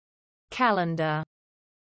calendar.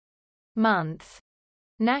 Month,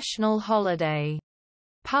 national holiday,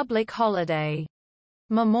 public holiday,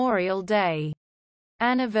 Memorial Day,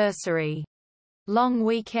 anniversary, long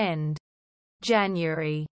weekend,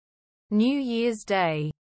 January, New Year's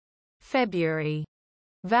Day, February,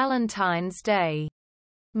 Valentine's Day,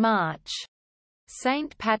 March,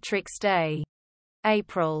 St. Patrick's Day,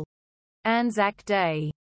 April, Anzac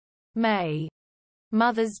Day, May,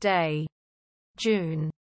 Mother's Day,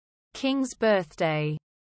 June, King's Birthday,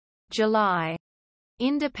 July,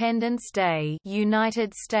 Independence Day,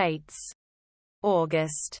 United States,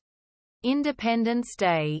 August, Independence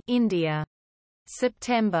Day, India,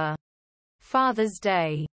 September, Father's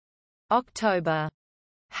Day, October,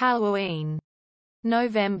 Halloween,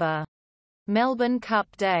 November, Melbourne Cup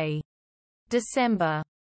Day, December,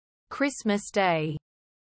 Christmas Day,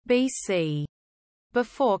 BC,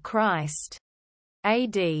 before Christ,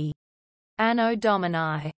 AD, Anno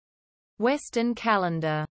Domini, Western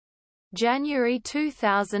calendar, January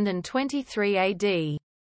 2023 AD,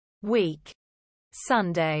 week,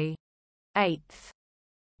 Sunday, 8th,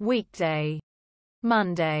 weekday,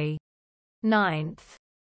 Monday, 9th,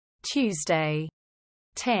 Tuesday,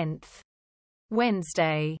 10th,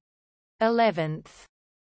 Wednesday, 11th,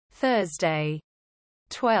 Thursday,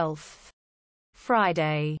 12th,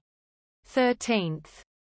 Friday, 13th,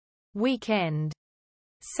 weekend,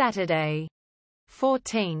 Saturday,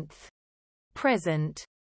 14th, present,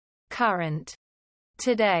 current,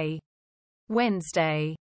 today,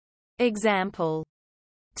 Wednesday. Example: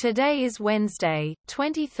 today is Wednesday,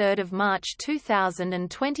 23rd of March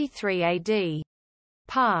 2023 AD.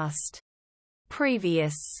 Past,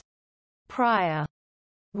 previous, prior,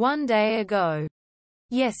 1 day ago,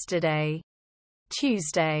 yesterday,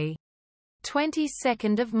 Tuesday,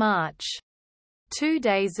 22nd of March, 2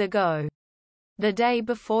 days ago, the day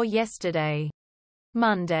before yesterday,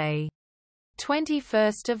 Monday,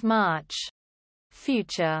 21st of March,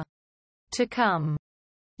 future, to come,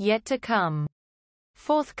 yet to come,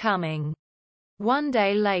 forthcoming, 1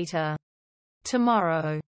 day later,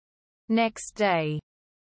 tomorrow, next day,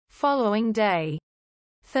 following day,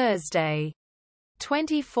 Thursday,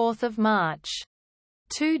 24th of March,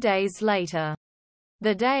 2 days later,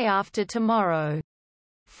 the day after tomorrow,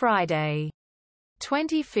 Friday,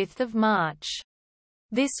 25th of March,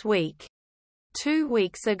 this week, 2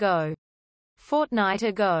 weeks ago, fortnight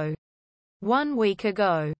ago, 1 week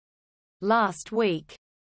ago, last week,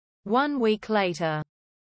 1 week later,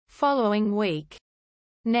 following week,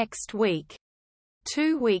 next week,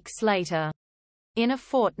 2 weeks later, in a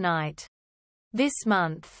fortnight, this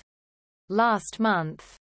month, last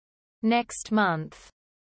month, next month,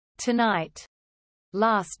 tonight,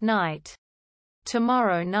 last night,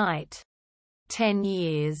 tomorrow night, 10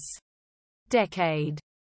 years, decade,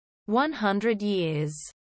 100 years,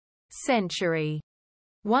 century,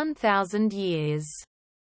 1,000 years,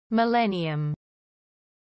 millennium.